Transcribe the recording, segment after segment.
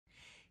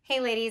Hey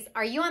ladies,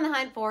 are you on the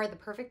hunt for the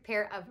perfect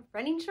pair of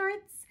running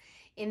shorts?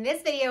 In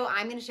this video,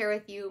 I'm going to share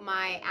with you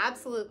my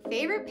absolute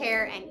favorite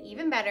pair, and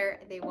even better,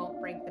 they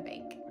won't break the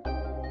bank.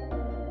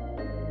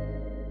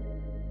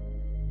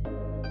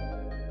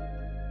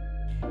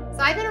 So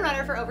I've been a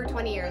runner for over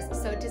 20 years,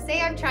 so to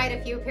say I've tried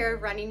a few pair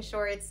of running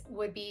shorts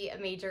would be a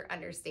major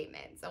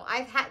understatement. So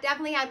I've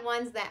definitely had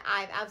ones that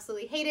I've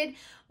absolutely hated,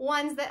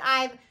 ones that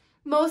I've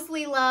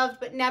mostly loved,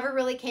 but never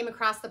really came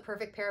across the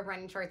perfect pair of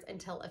running shorts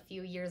until a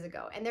few years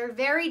ago. And they're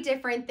very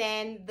different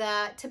than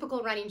the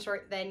typical running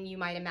short than you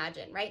might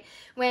imagine, right?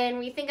 When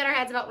we think in our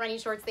heads about running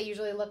shorts, they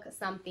usually look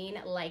something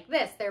like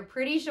this. They're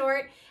pretty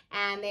short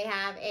and they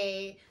have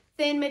a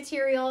thin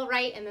material,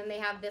 right? And then they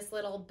have this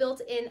little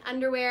built-in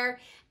underwear.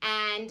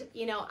 And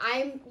you know,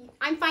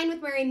 I'm fine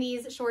with wearing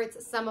these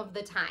shorts some of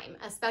the time,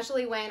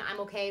 especially when I'm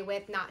okay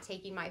with not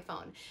taking my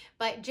phone.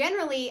 But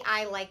generally,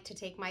 I like to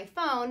take my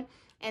phone,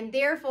 and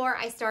therefore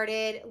I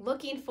started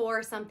looking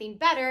for something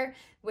better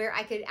where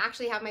I could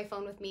actually have my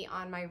phone with me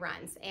on my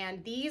runs.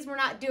 And these were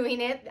not doing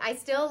it. I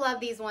still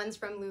love these ones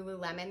from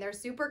Lululemon. They're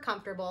super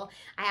comfortable.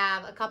 I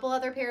have a couple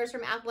other pairs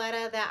from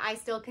Athleta that I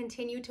still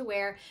continue to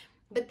wear,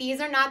 but these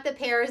are not the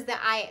pairs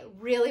that I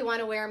really want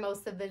to wear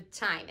most of the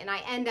time. And I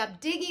end up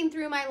digging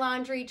through my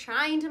laundry,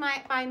 trying to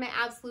find my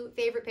absolute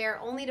favorite pair,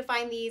 only to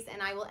find these,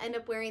 and I will end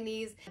up wearing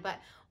these. But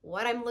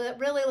what I'm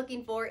really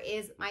looking for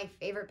is my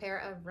favorite pair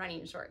of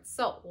running shorts.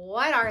 So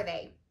what are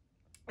they?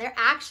 They're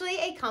actually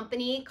a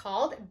company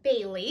called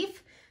Bayleaf.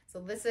 So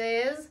this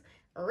is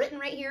written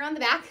right here on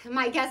the back.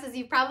 My guess is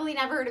you've probably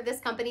never heard of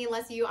this company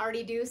unless you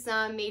already do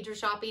some major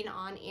shopping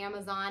on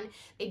Amazon.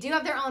 They do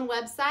have their own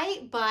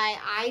website, but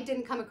I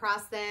didn't come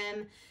across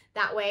them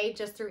that way,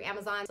 just through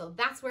Amazon. So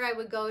that's where I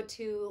would go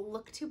to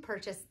look to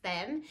purchase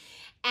them.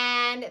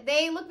 And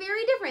they look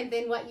very different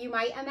than what you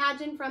might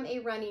imagine from a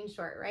running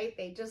short, right?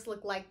 They just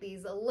look like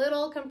these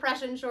little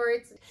compression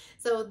shorts.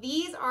 So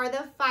these are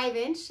the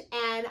 5-inch,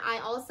 and I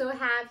also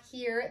have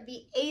here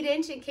the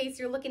 8-inch in case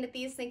you're looking at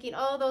these thinking,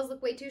 oh, those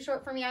look way too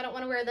short for me, I don't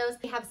want to wear those.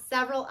 They have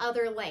several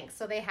other lengths.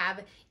 So they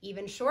have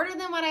even shorter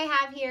than what I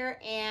have here,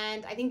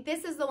 and I think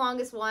this is the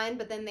longest one,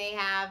 but then they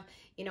have,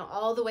 you know,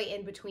 all the way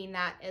in between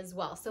that as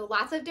well. So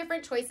lots of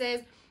different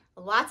choices,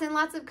 lots and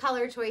lots of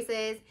color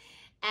choices,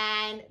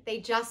 and they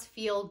just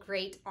feel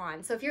great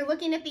on. So if you're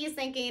looking at these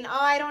thinking, oh,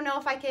 I don't know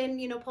if I can,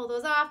 you know, pull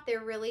those off,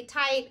 they're really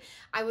tight,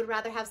 I would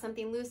rather have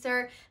something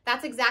looser,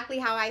 that's exactly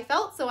how I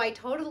felt. So I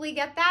totally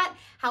get that.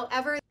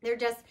 However, they're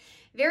just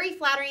very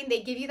flattering.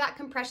 They give you that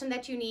compression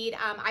that you need.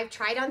 I've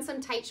tried on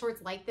some tight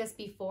shorts like this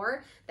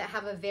before that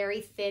have a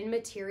very thin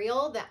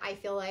material that I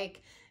feel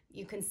like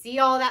you can see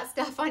all that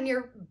stuff on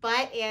your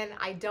butt, and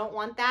I don't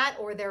want that,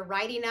 or they're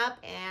riding up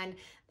and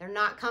they're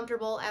not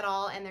comfortable at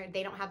all, and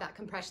they don't have that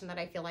compression that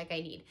I feel like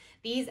I need.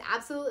 These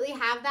absolutely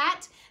have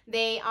that.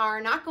 They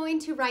are not going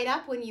to ride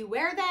up when you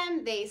wear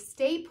them. They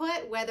stay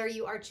put whether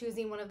you are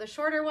choosing one of the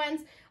shorter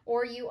ones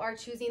or you are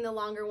choosing the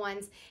longer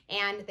ones,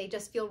 and they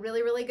just feel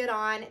really, really good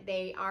on.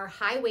 They are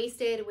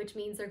high-waisted, which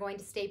means they're going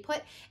to stay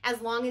put as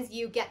long as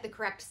you get the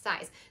correct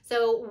size.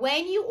 So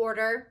when you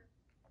order,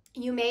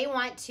 you may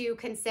want to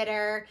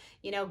consider,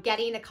 you know,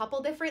 getting a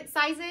couple different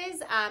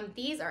sizes.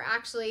 These are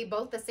actually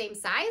both the same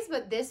size,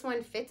 but this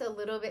one fits a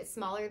little bit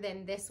smaller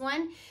than this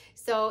one.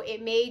 So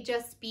it may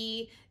just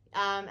be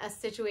a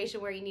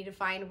situation where you need to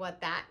find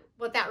what that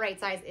right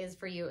size is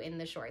for you in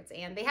the shorts.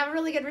 And they have a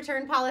really good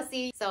return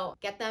policy. So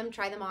get them,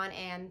 try them on,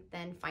 and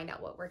then find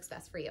out what works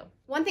best for you.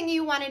 One thing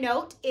you want to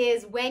note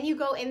is when you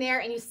go in there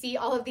and you see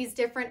all of these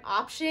different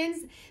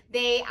options,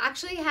 they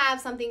actually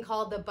have something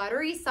called the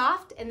buttery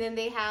soft, and then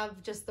they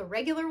have just the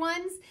regular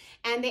ones.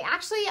 And they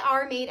actually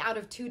are made out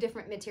of 2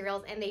 different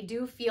materials, and they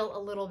do feel a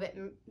little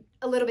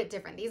bit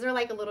different. These are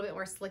like a little bit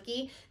more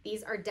slicky.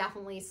 These are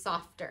definitely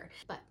softer,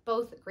 but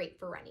both great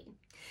for running.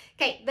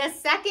 Okay, the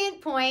second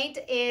point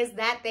is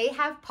that they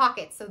have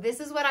pockets. So this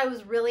is what I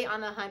was really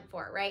on the hunt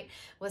for, right?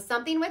 Was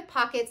something with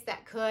pockets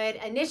that could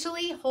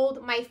initially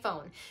hold my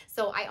phone.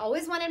 So I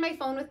always wanted my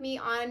phone with me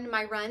on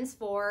my runs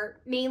for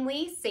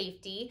mainly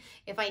safety,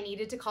 if I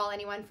needed to call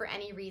anyone for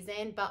any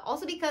reason, but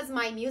also because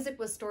my music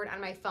was stored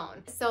on my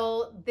phone.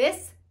 So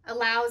this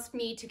allows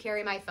me to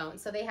carry my phone.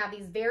 So they have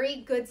these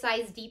very good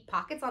sized deep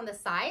pockets on the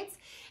sides,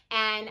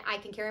 and I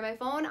can carry my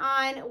phone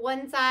on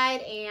one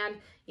side, and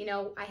you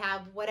know, I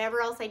have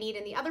whatever else I need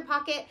in the other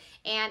pocket,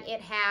 and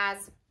it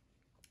has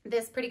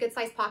this pretty good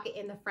sized pocket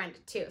in the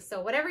front too.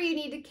 So whatever you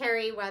need to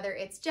carry, whether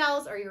it's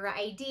gels or your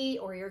ID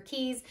or your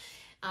keys,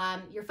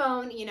 your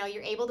phone, you know,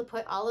 you're able to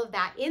put all of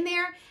that in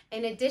there.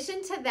 In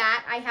addition to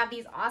that, I have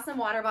these awesome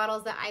water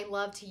bottles that I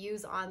love to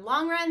use on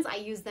long runs. I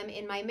use them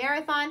in my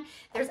marathon.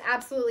 There's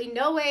absolutely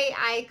no way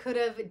I could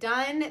have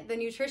done the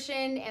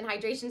nutrition and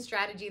hydration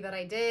strategy that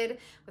I did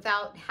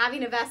without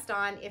having a vest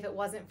on if it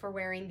wasn't for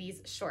wearing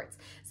these shorts.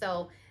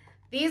 So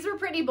These were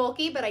pretty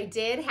bulky, but I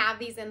did have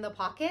these in the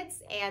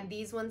pockets, and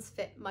these ones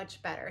fit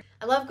much better.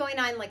 I love going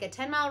on like a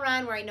 10-mile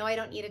run where I know I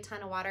don't need a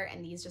ton of water,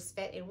 and these just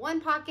fit in one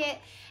pocket,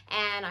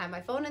 and I have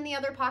my phone in the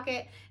other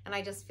pocket, and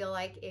I just feel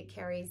like it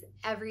carries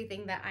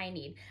everything that I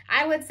need.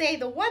 I would say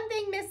the one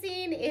thing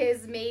missing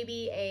is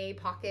maybe a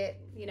pocket,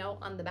 you know,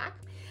 on the back.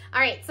 All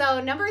right, so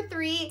number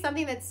 3,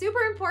 something that's super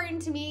important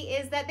to me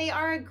is that they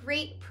are a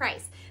great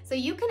price. So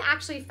you can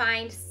actually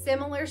find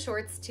similar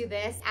shorts to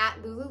this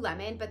at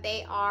Lululemon, but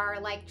they are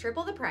like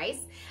triple the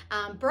price.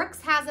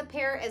 Brooks has a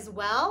pair as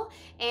well,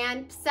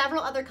 and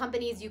several other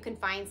companies you can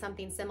find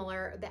something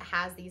similar that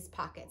has these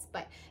pockets,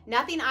 but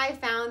nothing I've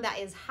found that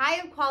is high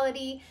of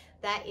quality,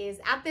 that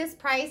is at this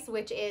price,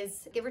 which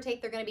is, give or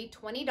take, they're gonna be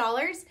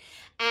 $20,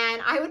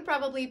 and I would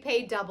probably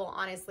pay double,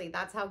 honestly.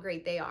 That's how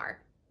great they are.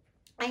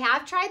 I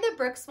have tried the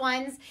Brooks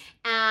ones,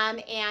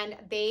 and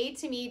they,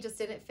 to me, just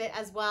didn't fit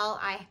as well.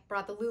 I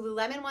brought the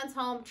Lululemon ones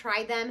home,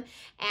 tried them,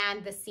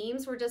 and the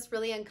seams were just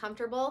really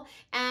uncomfortable,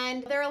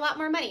 and they're a lot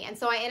more money, and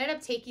so I ended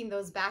up taking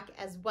those back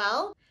as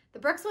well. The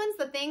Brooks ones,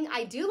 the thing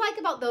I do like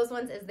about those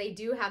ones is they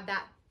do have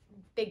that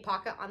big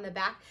pocket on the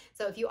back.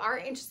 So if you are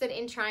interested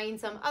in trying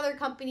some other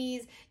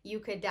companies, you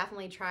could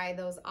definitely try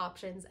those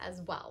options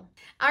as well.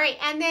 All right,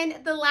 and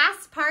then the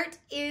last part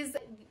is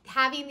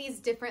having these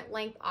different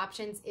length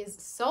options is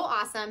so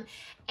awesome.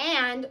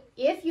 And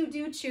if you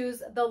do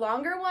choose the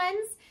longer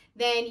ones,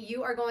 then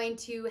you are going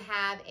to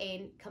have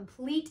a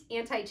complete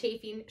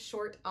anti-chafing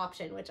short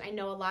option, which I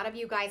know a lot of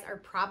you guys are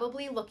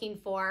probably looking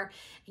for.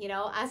 You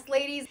know, us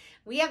ladies,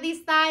 we have these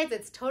thighs.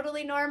 It's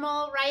totally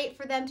normal, right,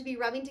 for them to be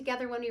rubbing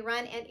together when we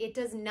run, and it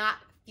does not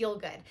feel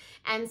good.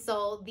 And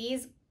so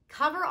these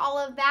cover all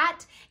of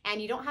that,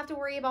 and you don't have to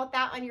worry about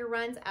that on your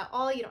runs at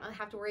all. You don't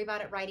have to worry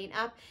about it riding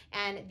up.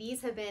 And these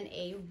have been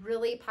a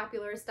really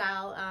popular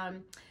style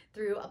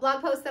through a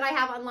blog post that I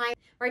have online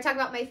where I talk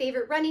about my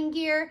favorite running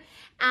gear.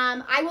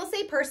 I will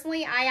say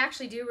personally, I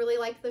actually do really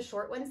like the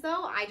short ones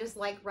though. I just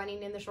like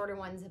running in the shorter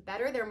ones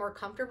better. They're more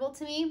comfortable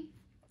to me,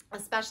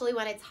 especially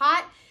when it's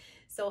hot.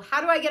 So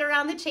how do I get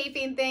around the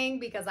chafing thing?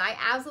 Because I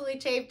absolutely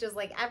chafe just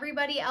like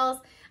everybody else.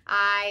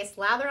 I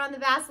slather on the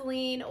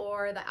Vaseline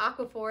or the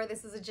Aquaphor.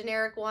 This is a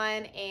generic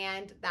one,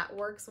 and that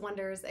works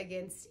wonders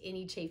against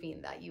any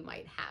chafing that you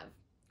might have.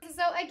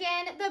 So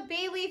again, the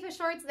Bay Leaf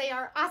shorts, they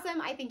are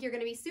awesome. I think you're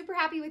gonna be super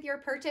happy with your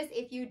purchase.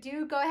 If you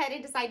do go ahead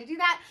and decide to do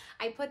that,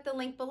 I put the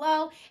link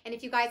below. And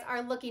if you guys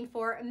are looking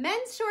for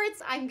men's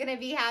shorts, I'm gonna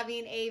be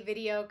having a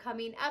video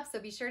coming up, so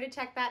be sure to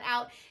check that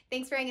out.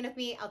 Thanks for hanging with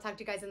me. I'll talk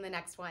to you guys in the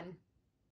next one.